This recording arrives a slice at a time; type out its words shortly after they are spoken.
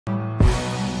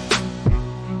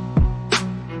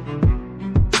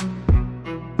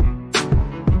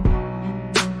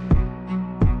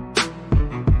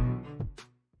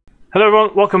Hello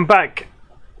everyone, welcome back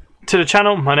to the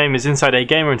channel. My name is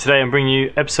InsideAgameR and today I'm bringing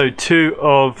you episode 2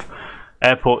 of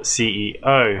Airport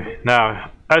CEO.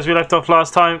 Now, as we left off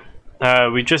last time,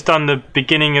 we just done the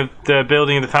beginning of the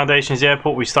building of the foundations of the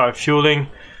airport. We started fueling.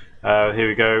 Here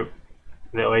we go,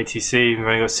 little ATC. We've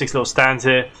only got 6 little stands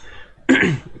here.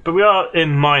 But we are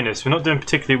in minus. We're not doing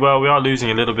particularly well. We are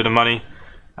losing a little bit of money.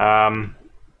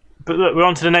 But look, we're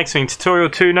on to the next thing, tutorial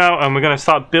 2 now, and we're going to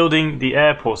start building the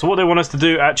airport. So what they want us to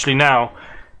do actually now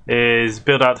is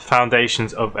build out the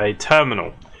foundations of a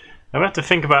terminal. Now we have to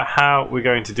think about how we're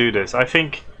going to do this. I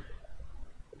think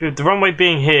with the runway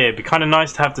being here, it'd be kind of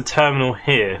nice to have the terminal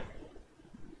here.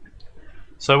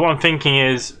 So what I'm thinking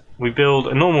is we build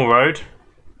a normal road.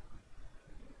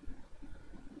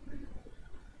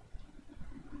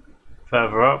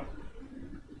 Further up,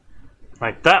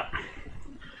 like that.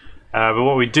 But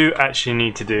what we do actually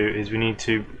need to do is we need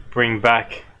to bring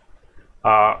back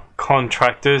our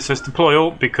contractors. So let's deploy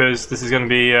all, because this is going to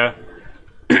be a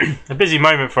busy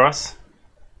moment for us.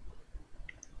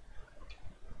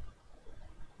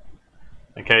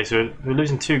 Okay, so we're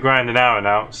losing $2 an hour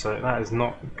now, so that is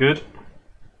not good.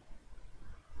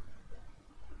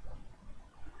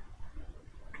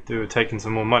 Could do with taking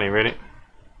some more money, really.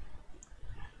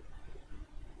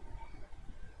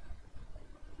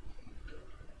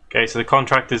 Okay, so the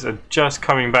contractors are just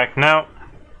coming back now.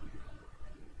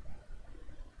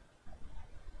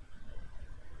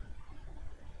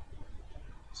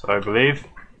 So I believe.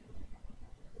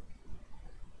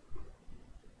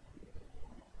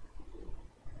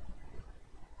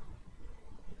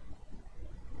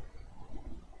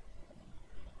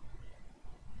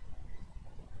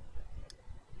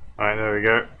 Alright, there we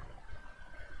go.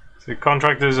 So the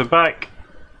contractors are back.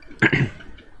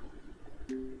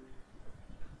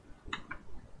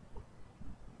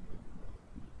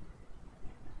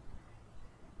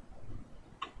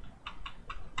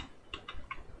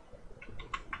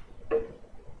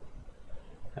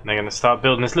 And they're going to start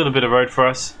building this little bit of road for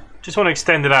us. Just want to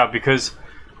extend it out, because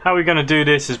how we're going to do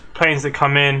this is planes that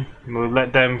come in, we'll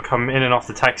let them come in and off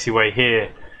the taxiway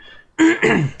here.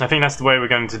 I think that's the way we're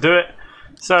going to do it.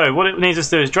 So what it needs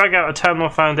us to do is drag out a terminal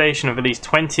foundation of at least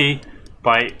 20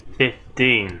 by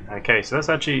 15. Okay, so that's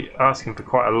actually asking for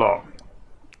quite a lot.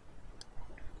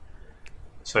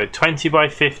 So 20 by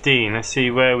 15. Let's see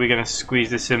where we're going to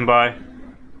squeeze this in by.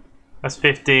 That's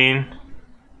 15.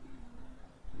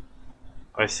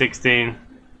 By 16.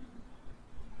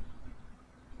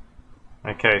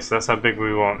 Okay, so that's how big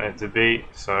we want it to be.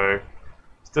 So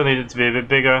still need it to be a bit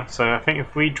bigger. So I think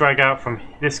if we drag out from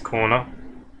this corner,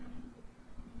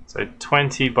 so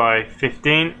 20 by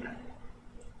 15.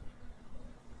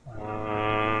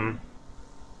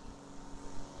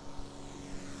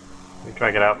 We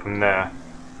drag it out from there.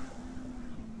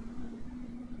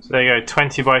 So there you go,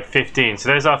 20 by 15. So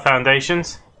there's our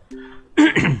foundations,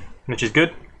 which is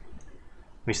good.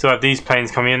 We still have these planes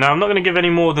coming in. Now I'm not going to give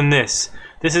any more than this.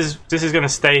 This is going to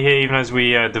stay here even as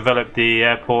we develop the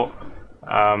airport.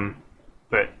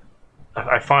 But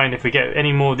I find if we get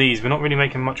any more of these, we're not really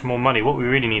making much more money. What we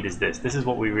really need is this. This is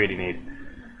what we really need.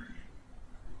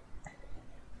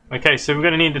 Okay, so we're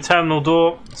going to need the terminal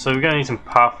door. So we're going to need some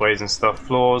pathways and stuff,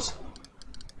 floors.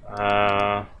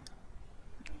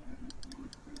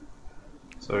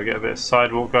 So we get a bit of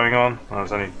sidewalk going on.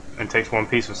 Well, it takes one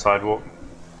piece of sidewalk.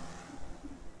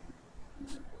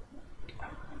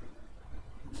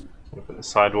 We'll put the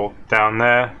sidewalk down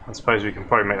there. I suppose we can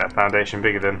probably make that foundation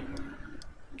bigger then.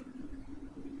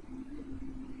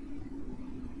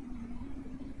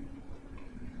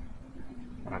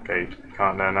 Okay, you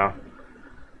can't there now.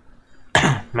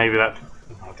 Maybe that,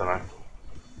 I don't know.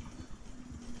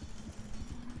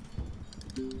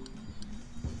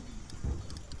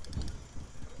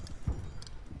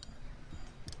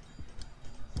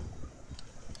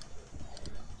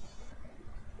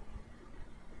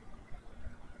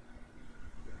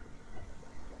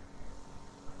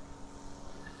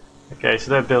 Okay,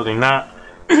 so they're building that.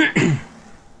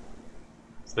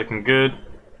 It's looking good.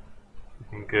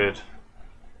 Looking good.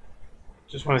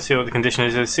 Just want to see what the condition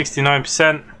is. It's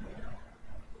 69%.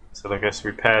 So I guess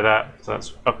repair that. So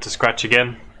that's up to scratch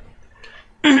again.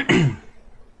 Okay,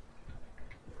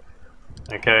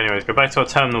 anyways, go back to our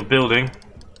terminal building.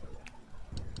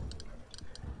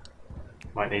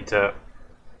 Might need to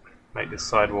make this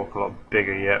sidewalk a lot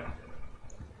bigger yet.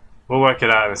 We'll work it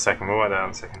out in a second.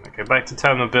 Okay, back to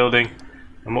terminal building,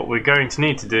 and what we're going to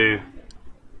need to do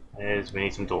is we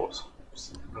need some doors.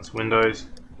 That's windows,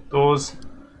 doors.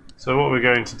 So what we're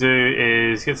going to do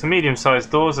is get some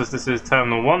medium-sized doors, as this is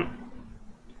terminal 1.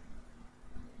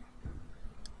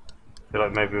 I feel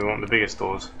like maybe we want the biggest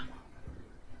doors.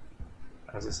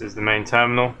 as this is the main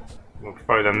terminal. We'll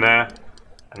throw them there,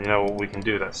 and you know what we can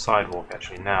do? That sidewalk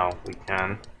actually now we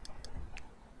can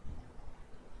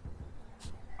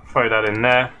throw that in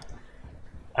there.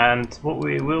 And what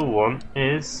we will want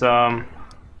is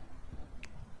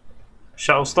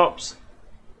shuttle stops.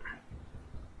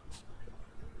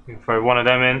 We can throw one of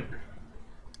them in,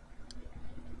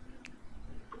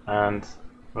 and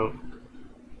we'll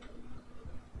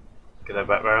get that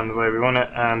back around the way we want it.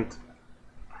 And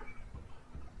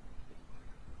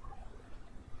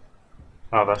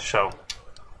oh, that's shuttle.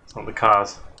 It's not the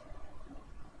cars.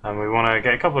 And we want to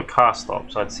get a couple of car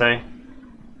stops, I'd say.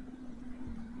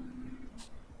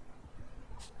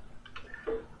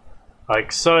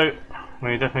 Like so.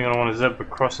 We're definitely going to want a zebra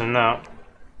crossing now.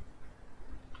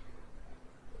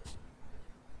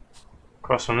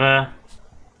 Cross from there.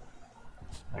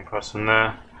 And cross from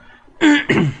there.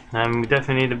 And we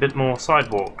definitely need a bit more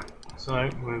sidewalk. So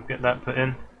we'll get that put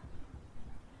in.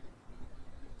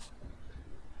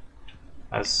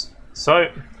 As so.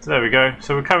 So there we go.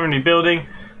 So we're currently building.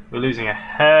 We're losing a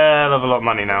hell of a lot of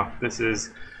money now. This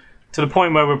is to the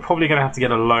point where we're probably going to have to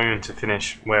get a loan to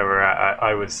finish where we're at,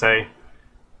 I would say.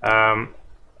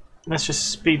 Let's just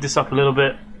speed this up a little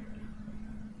bit.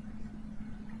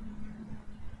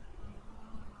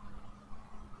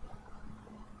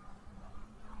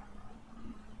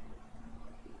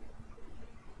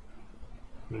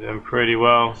 We're doing pretty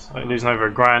well. So losing over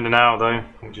 $1,000 an hour though,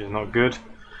 which is not good.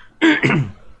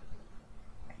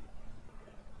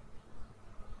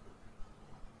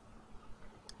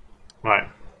 Right,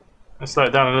 let's slow it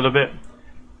down a little bit.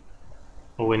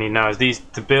 All we need now is these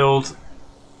to build.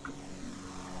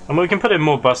 And we can put in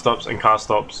more bus stops and car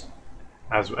stops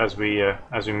as we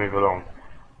move along.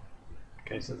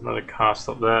 Okay, so there's another car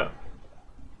stop there.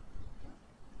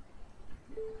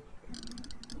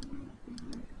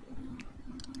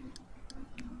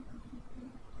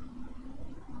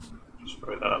 Just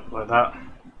throw that up like that.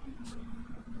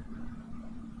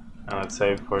 And I'd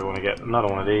say we probably want to get another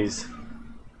one of these,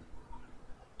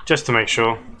 just to make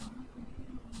sure.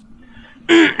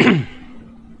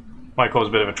 Might cause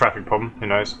a bit of a traffic problem, who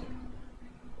knows.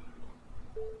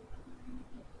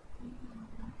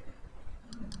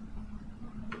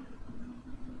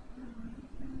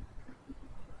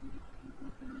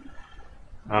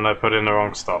 And I put in the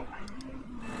wrong stop.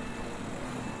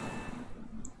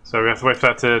 So we have to wait for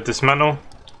that to dismantle.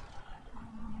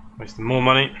 Wasting more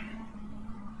money.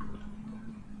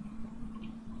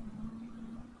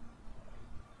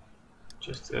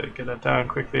 Just to get that down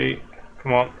quickly.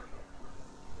 Come on.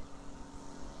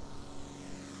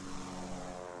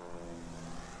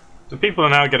 The people are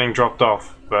now getting dropped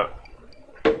off, but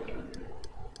we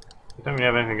don't really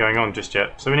have anything going on just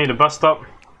yet. So we need a bus stop,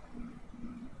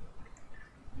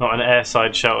 not an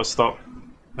airside shelter stop.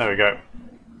 There we go.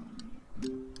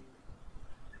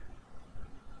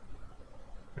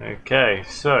 Okay,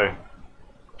 so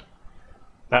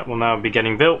that will now be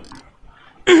getting built.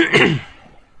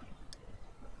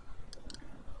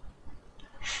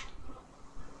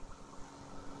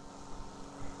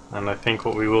 And I think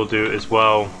what we will do as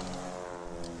well,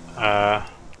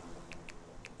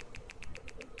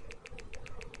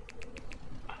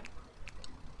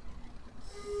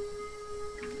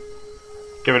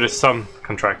 get rid of some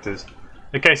contractors.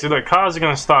 Okay, so look, cars are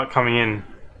going to start coming in,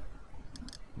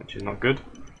 which is not good.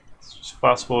 Let's just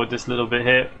fast forward this little bit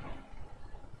here.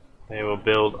 They will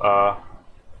build our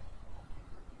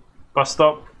bus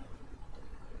stop.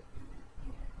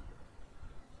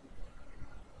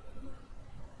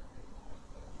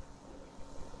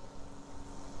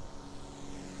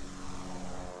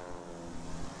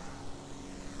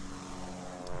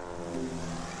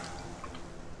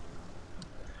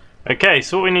 Okay,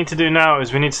 so what we need to do now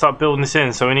is we need to start building this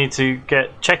in. So we need to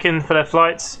get check-in for their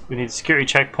flights, we need a security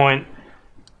checkpoint,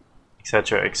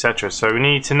 etc, etc. So we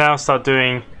need to now start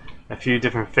doing a few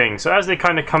different things. So as they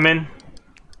kind of come in,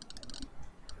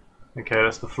 okay,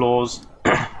 that's the floors,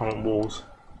 I want walls,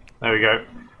 there we go.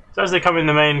 So as they come in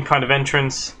the main kind of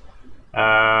entrance,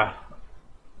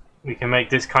 we can make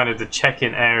this kind of the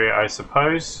check-in area, I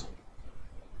suppose.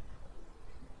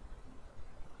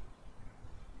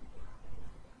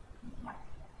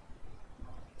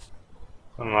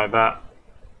 Something like that.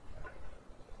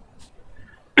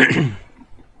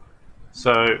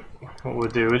 So what we'll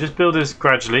do, we'll just build this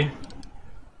gradually.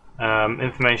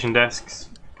 Information desks,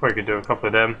 probably could do a couple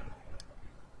of them.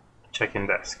 Check-in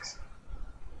desks.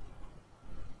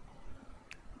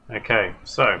 Okay,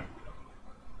 so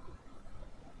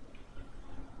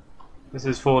this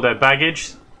is for their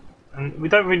baggage, and we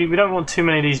don't want too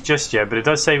many of these just yet, but it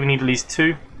does say we need at least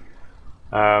 2.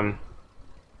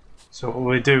 So what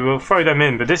we'll do, we'll throw them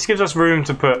in, but this gives us room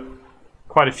to put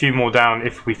quite a few more down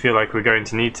if we feel like we're going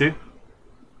to need to.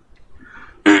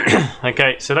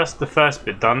 Okay, so that's the first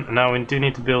bit done, and now we do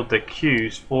need to build the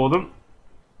queues for them.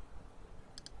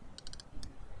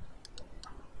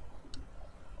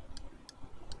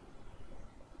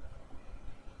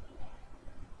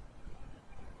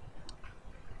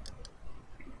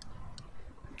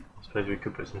 Suppose we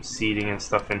could put some seating and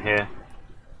stuff in here.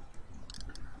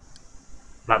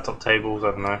 Laptop tables,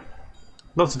 I don't know.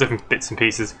 Lots of different bits and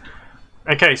pieces.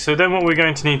 Okay, so then what we're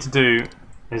going to need to do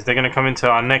is they're going to come into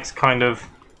our next kind of...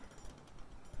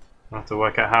 I'll have to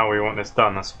work out how we want this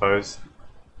done, I suppose.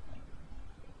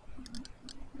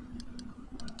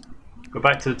 Go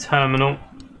back to the terminal.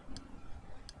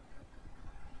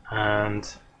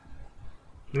 And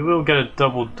we will get a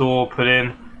double door put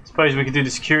in. Suppose we could do the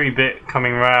security bit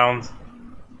coming round.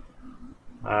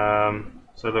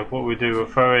 So look, what we do, we'll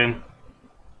throw in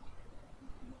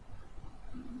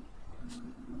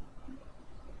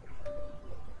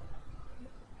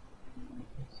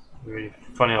really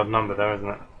funny odd number there, isn't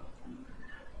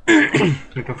it?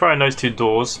 We can throw in those two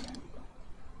doors.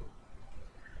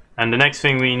 And the next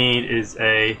thing we need is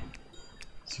a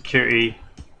security.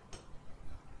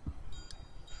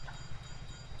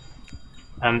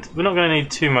 And we're not going to need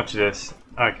too much of this.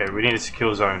 Okay, we need a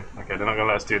secure zone. Okay, they're not going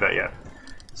to let us do that yet.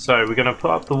 So we're going to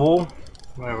put up the wall,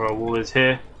 wherever our wall is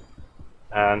here.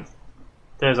 And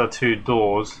there's our two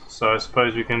doors. So I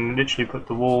suppose we can literally put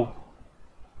the wall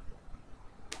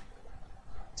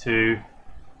to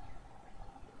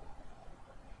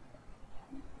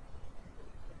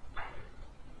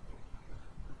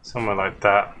somewhere like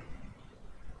that.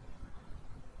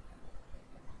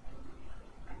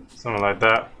 Somewhere like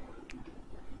that.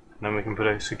 And then we can put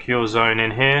a secure zone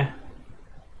in here.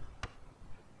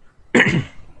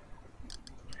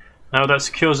 Now with that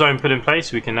secure zone put in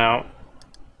place, we can now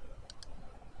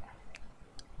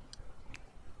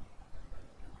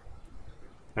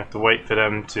have to wait for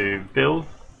them to build.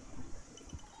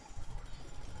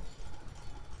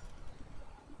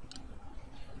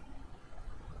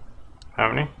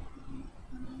 Apparently.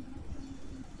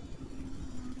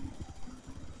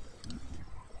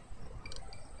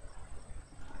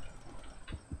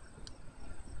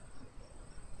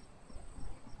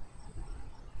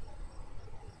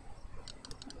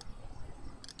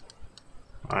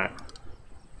 Alright.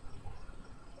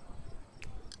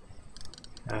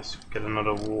 Let's get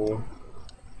another wall.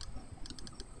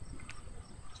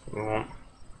 That's what we want.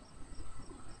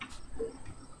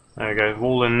 There we go,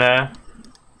 wall in there.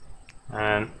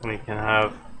 And we can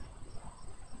have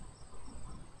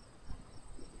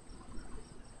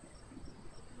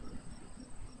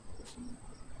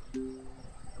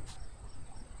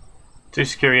two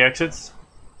security exits.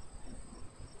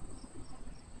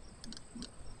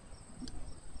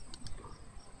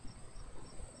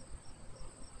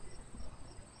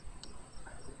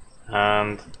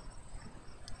 And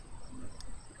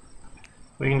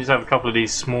we can just have a couple of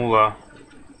these smaller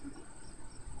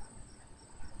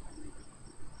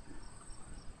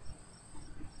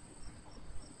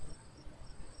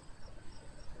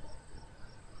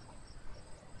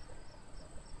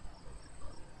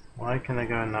Why can they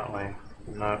go in that way?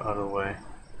 No other way.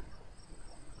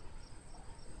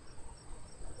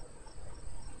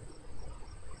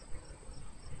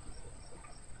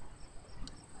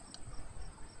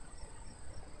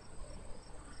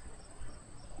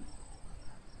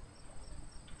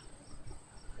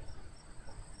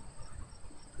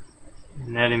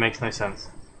 Nearly makes no sense.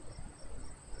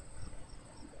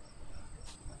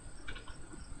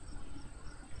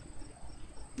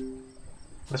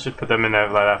 Let's just put them in there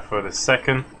like that for the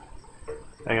second.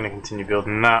 They're going to continue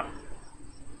building that.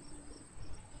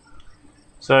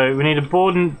 So we need a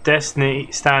board and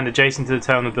destiny stand adjacent to the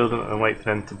terminal building and wait for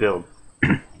them to build.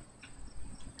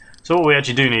 So what we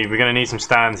actually do need, we're going to need some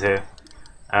stands here.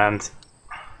 And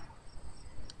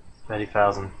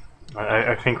 30,000.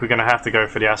 I think we're going to have to go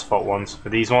for the asphalt ones, for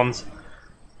these ones.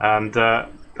 And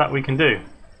that we can do.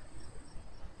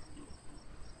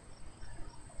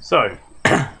 So.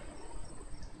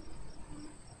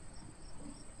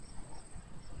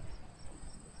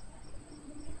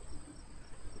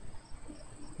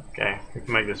 Okay, we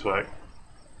can make this work.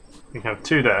 We can have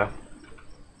two there.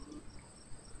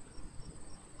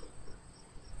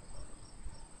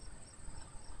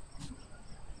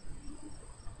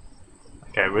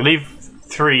 Okay, we'll leave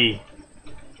 3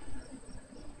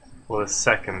 for the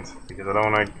second because I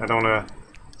don't want to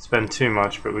spend too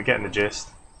much, but we're getting the gist.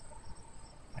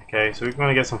 Okay, so we're going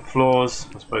to get some floors.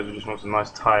 I suppose we just want some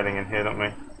nice tiling in here, don't we?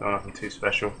 Don't want nothing too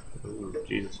special. Ooh,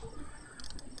 Jesus.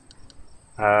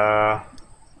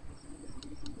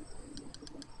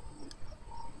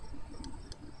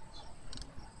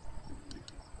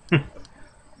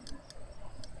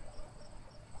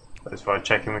 Let's try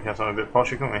checking we can have something a bit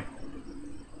posher, can't we?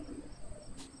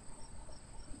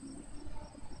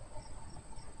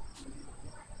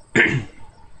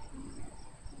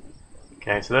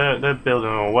 Okay, so they're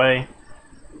building away.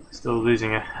 Still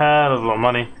losing a hell of a lot of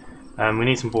money. We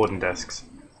need some boarding desks.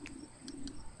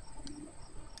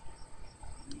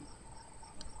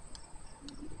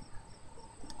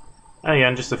 And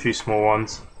again, just a few small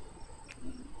ones.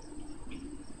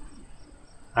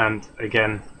 And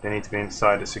again, they need to be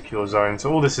inside a secure zone.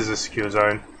 So all this is a secure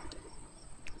zone.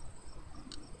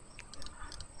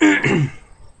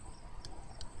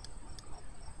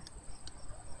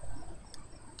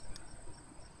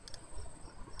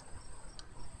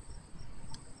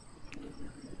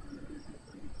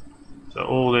 So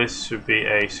all this should be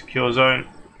a secure zone.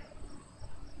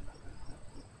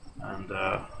 And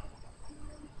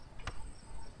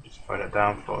just throw that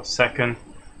down for a second.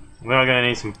 We are going to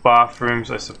need some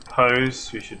bathrooms, I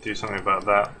suppose. We should do something about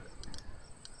that.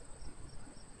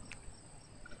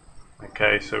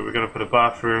 Okay, so we're going to put a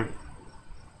bathroom.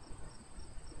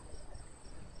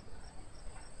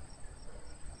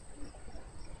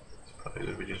 Suppose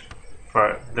if we just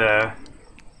throw it there.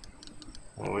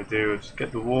 What we do is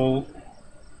get the wall.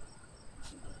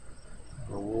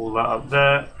 We'll wall that up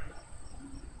there.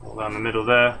 All down the middle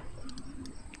there.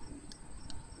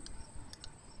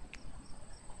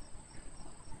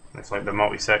 Looks like the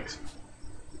multi-sex.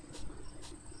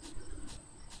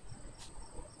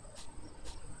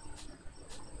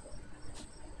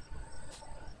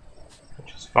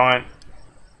 Which is fine.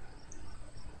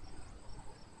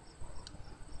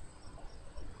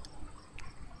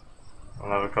 I'll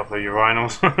have a couple of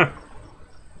urinals.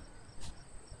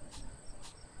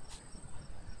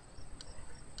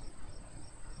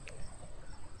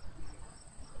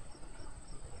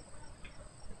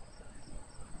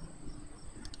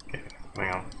 Hang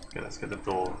on, okay, let's get the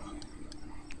door.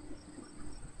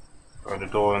 Throw the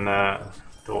door in there,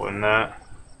 door in there.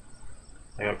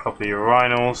 I got a couple of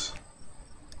urinals.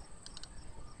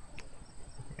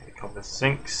 Get a couple of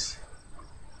sinks.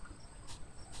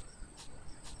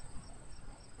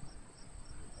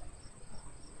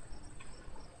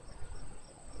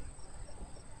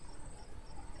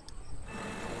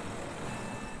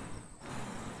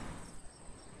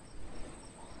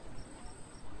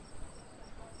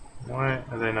 Why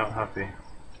are they not happy?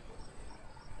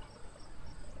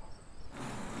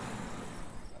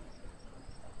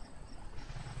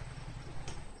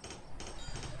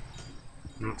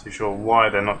 I'm not too sure why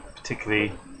they're not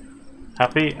particularly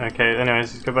happy. Okay,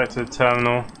 anyways, let's go back to the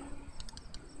terminal.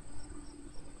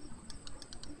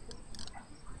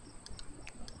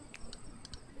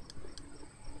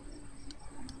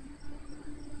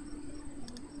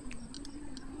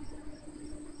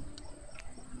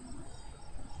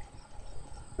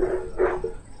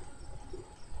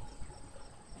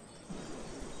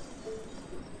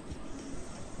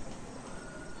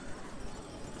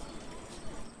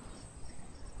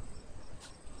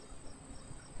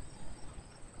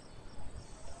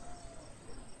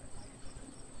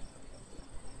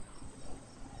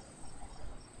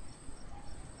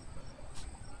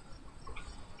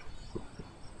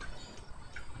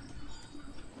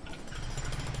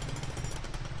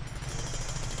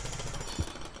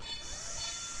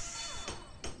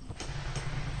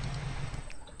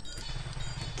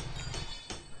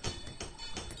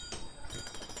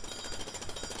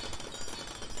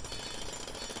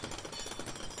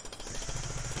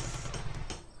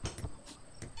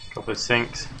 Couple of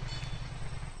sinks.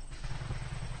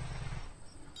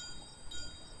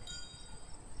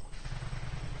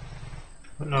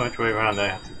 I don't know which way around they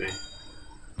have to be.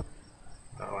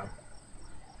 That way.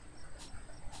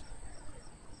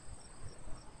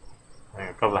 I think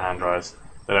a couple of hand dryers.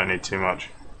 They don't need too much.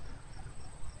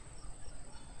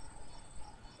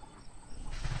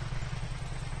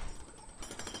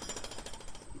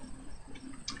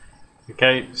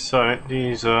 Okay, so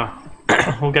these are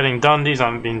all getting done. These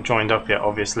haven't been joined up yet,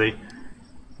 obviously.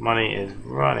 Money is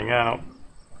running out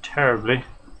terribly.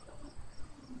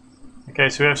 Okay,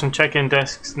 so we have some check-in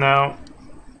desks now.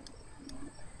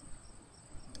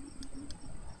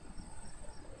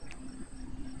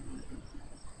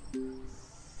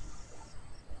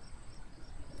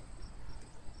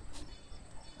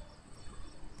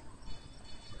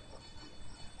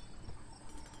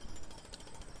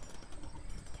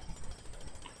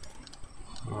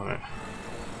 Alright.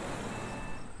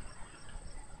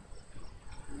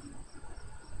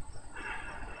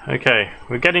 Okay,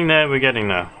 we're getting there, we're getting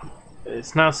there.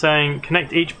 It's now saying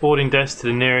connect each boarding desk to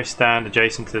the nearest stand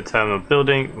adjacent to the terminal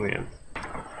building.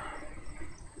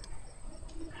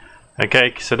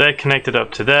 Okay, so they're connected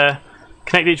up to there.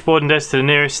 Connect each boarding desk to the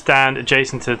nearest stand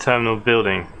adjacent to the terminal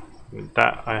building.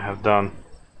 That I have done.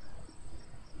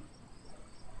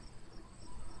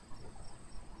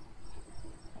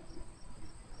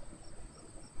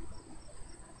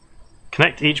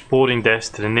 Connect each boarding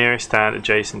desk to the nearest stand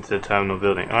adjacent to the terminal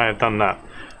building. I have done that.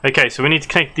 Okay, so we need to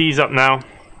connect these up now.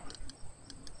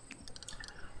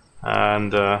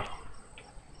 And what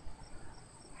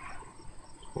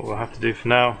we'll have to do for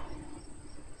now.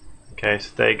 Okay,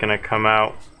 so they're going to come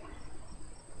out.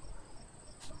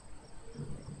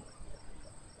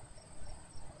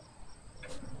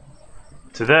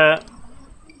 To there.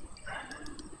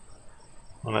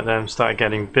 I'll let them start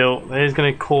getting built. It is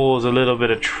going to cause a little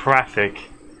bit of traffic.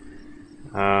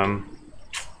 Let's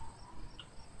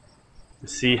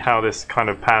see how this kind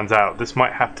of pans out. This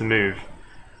might have to move.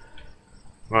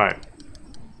 Right.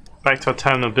 Back to our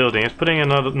terminal building. Let's put in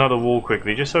another wall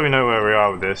quickly, just so we know where we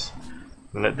are with this.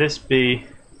 We'll let this be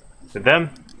for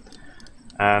them.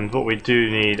 And what we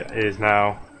do need is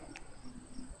now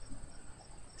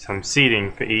some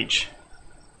seating for each.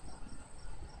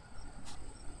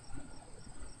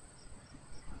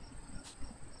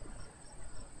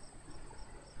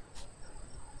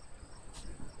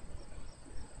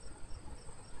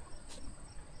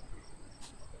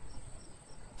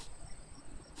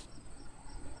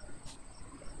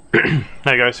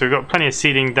 There you go, so we've got plenty of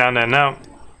seating down there now.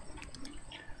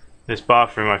 This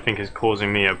bathroom I think is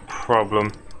causing me a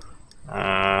problem.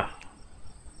 Get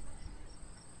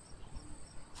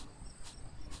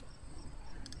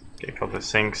a couple of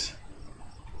sinks.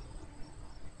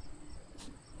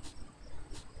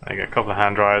 There you go, a couple of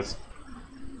hand dryers.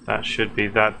 That should be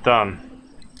that done.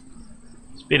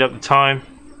 Speed up the time.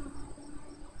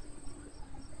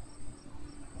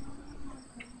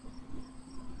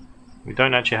 We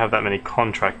don't actually have that many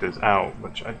contractors out,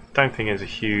 which I don't think is a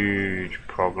huge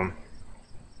problem.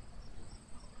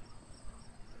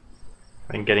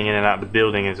 I think getting in and out of the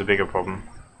building is a bigger problem.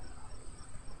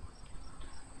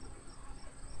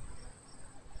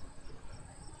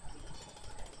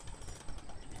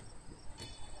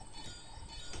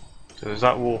 So does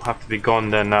that wall have to be gone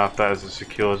then now if that is a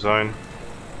secure zone?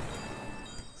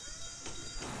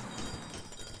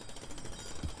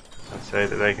 I'd say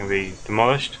that they can be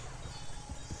demolished.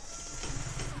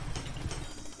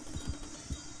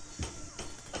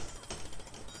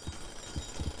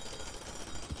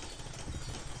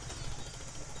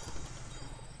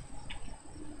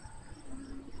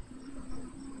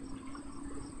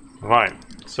 Right,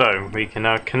 so we can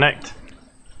now connect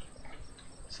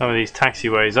some of these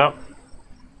taxiways up,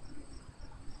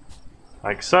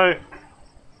 like so,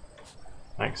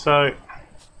 like so.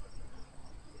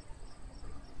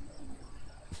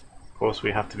 Of course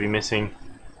we have to be missing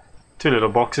two little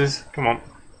boxes, come on.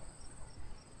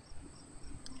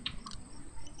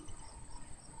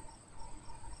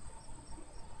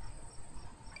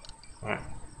 Right.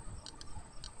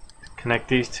 Connect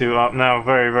these two up now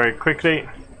very, very quickly.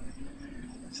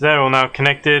 So they're all now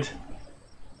connected.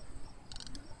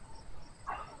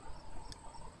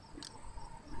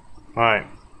 Right.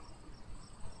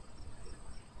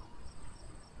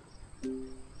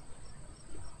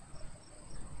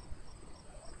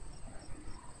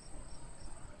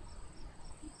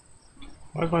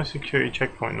 Why is my security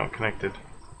checkpoint not connected?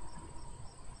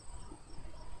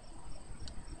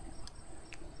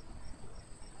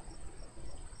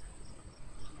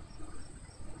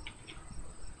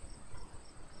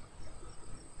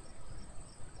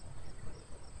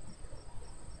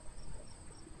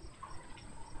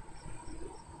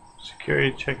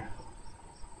 Security check.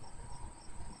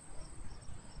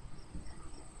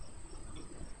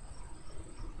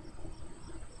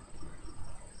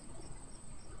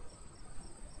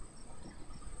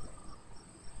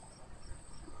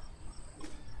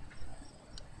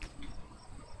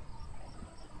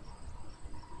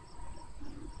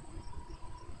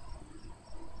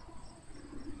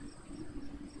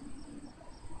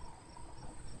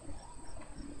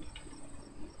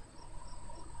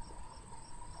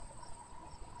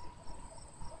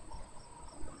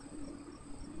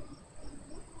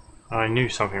 I knew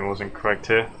something wasn't correct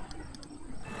here.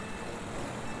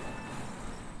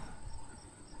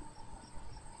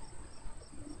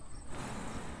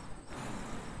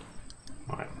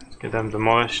 Right, let's get them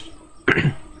demolished.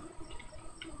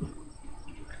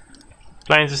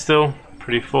 Planes are still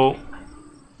pretty full.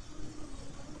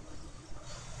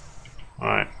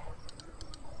 Alright.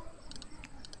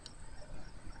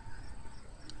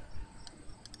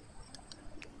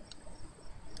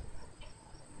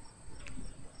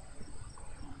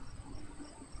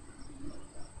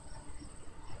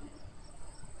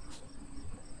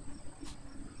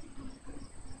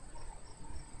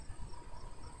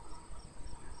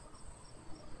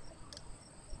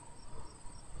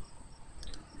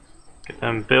 Get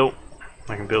them built.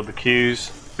 I can build the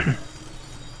queues.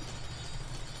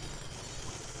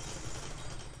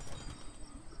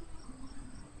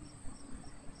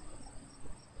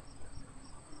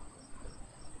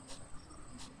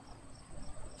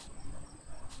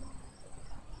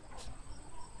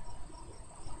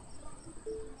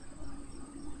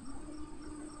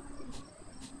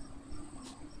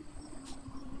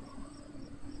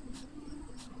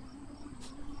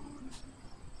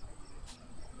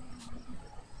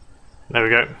 There we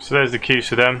go. So there's the queues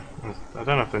for them. I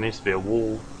don't know if there needs to be a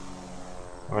wall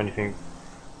or anything.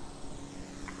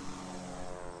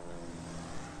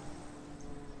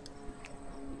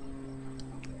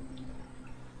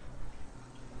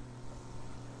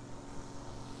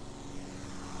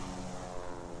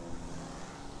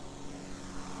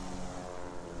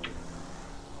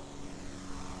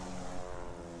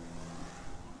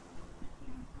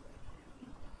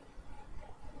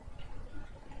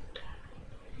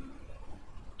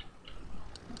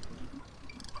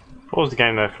 Pause the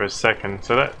game there for a second.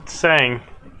 So that's saying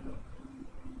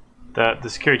that the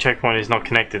security checkpoint is not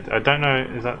connected. I don't know,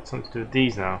 is that something to do with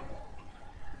these now?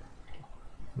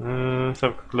 Let's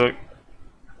have a quick look.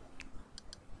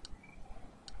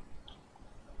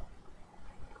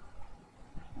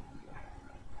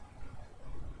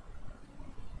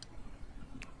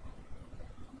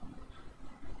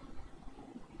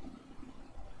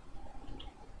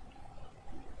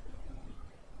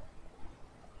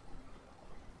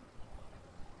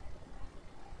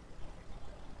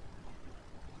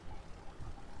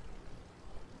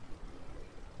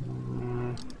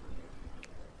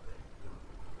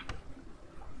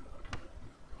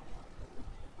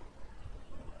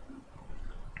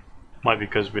 Might be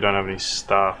because we don't have any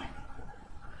staff.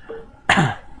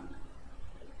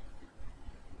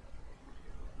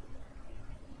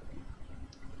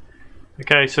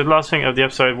 Okay, so the last thing of the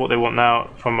episode, what they want now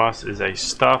from us is a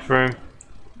staff room,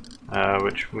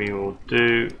 which we will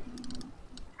do.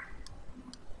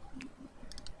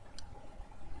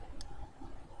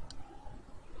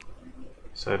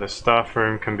 So the staff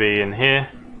room can be in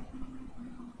here.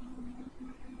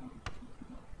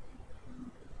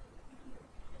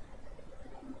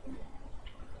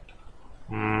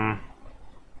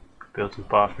 Build some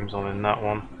bathrooms on in that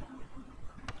one.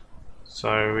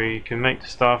 So we can make the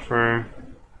staff room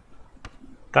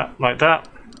that like that.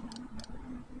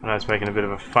 And that's making a bit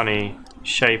of a funny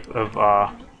shape of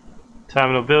our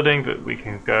terminal building, but we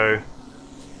can go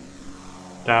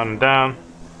down and down.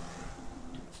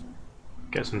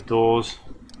 Get some doors.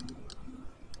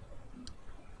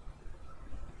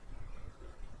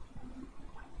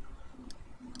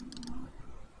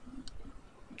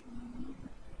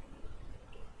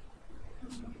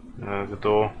 The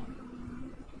door.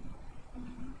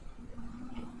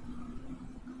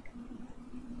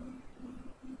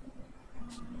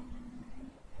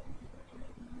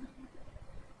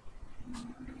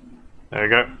 There we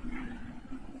go.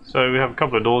 So we have a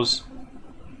couple of doors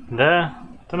there.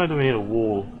 Don't know, do we need a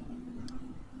wall?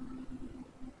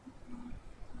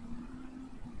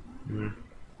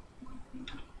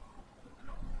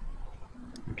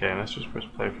 Okay, let's just press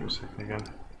play for a second again.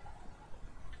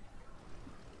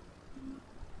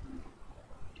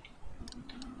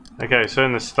 Okay, so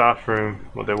in the staff room,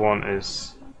 what they want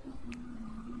is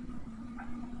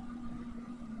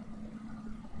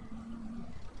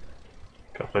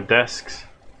a couple of desks.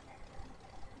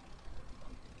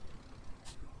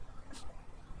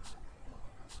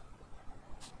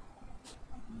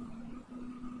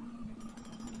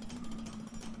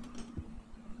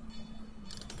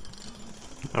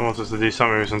 I want us to do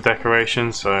something with some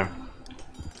decorations, so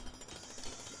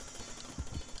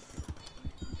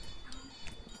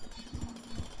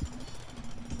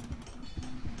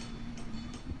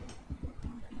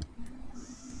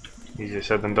easier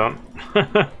said than done.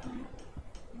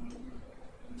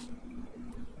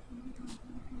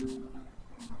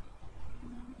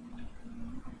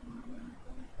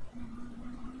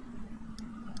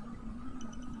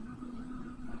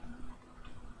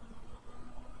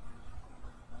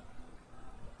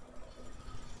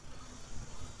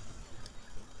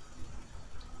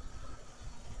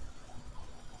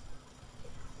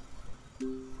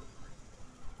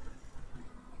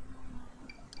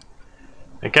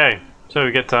 Okay, so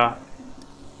we get to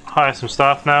hire some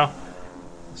staff now.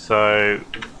 So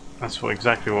that's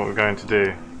exactly what we're going to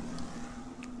do.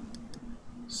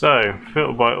 So,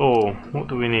 filter by all, what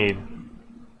do we need?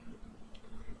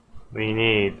 We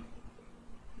need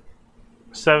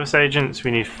service agents,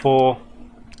 we need 4.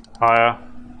 Hire.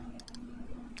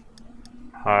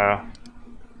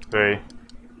 3.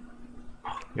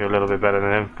 You're a little bit better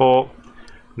than him. 4.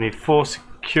 We need 4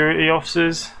 security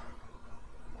officers.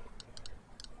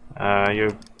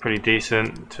 You're pretty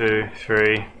decent. 2,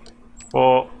 3,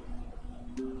 4.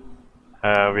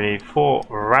 We need 4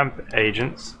 ramp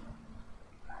agents.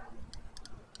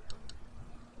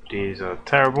 These are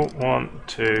terrible. 1,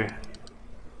 2,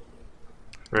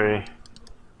 3.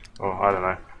 Oh, I don't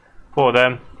know. 4 of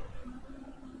them.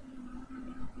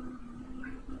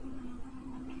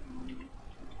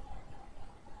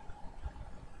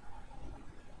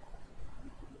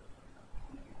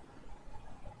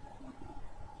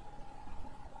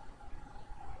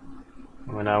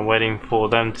 We're now waiting for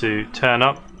them to turn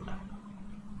up.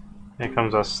 Here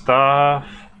comes our staff.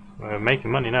 We're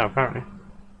making money now, apparently.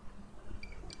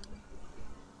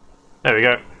 There we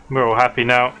go. We're all happy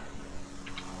now.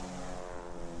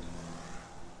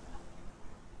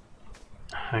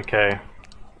 Okay.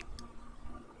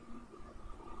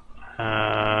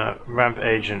 Ramp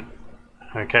agent.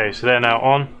 Okay, so they're now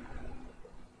on.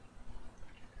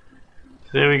 So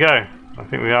there we go. I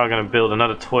think we are going to build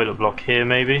another toilet block here,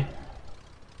 maybe.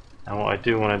 And what I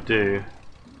do want to do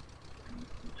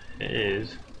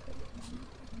is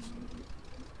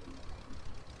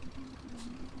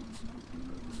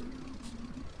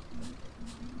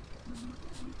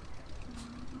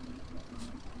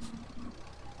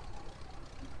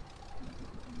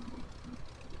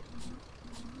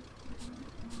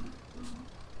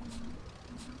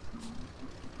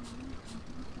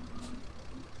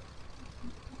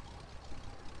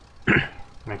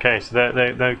okay, so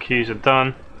those queues are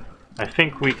done. I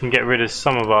think we can get rid of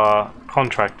some of our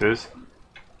contractors.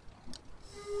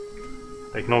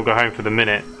 They can all go home for the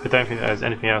minute. I don't think there's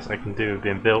anything else I can do with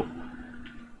being built.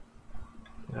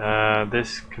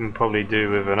 This can probably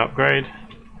do with an upgrade.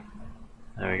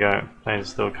 There we go. Planes are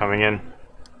still coming in.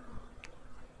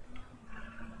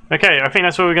 Okay, I think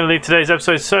that's where we're going to leave today's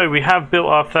episode. So we have built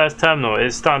our first terminal.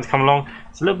 It's starting to come along.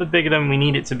 It's a little bit bigger than we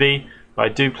need it to be, but I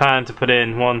do plan to put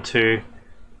in 1, 2,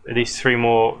 at least 3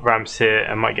 more ramps here,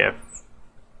 and might get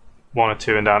 1 or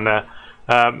 2 in down there.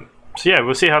 So yeah,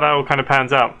 we'll see how that all kind of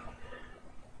pans out.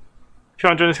 If you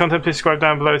are enjoying this content, please subscribe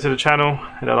down below to the channel,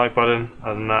 hit that like button.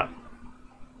 Other than that,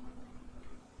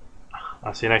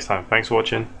 I'll see you next time. Thanks for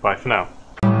watching. Bye for now.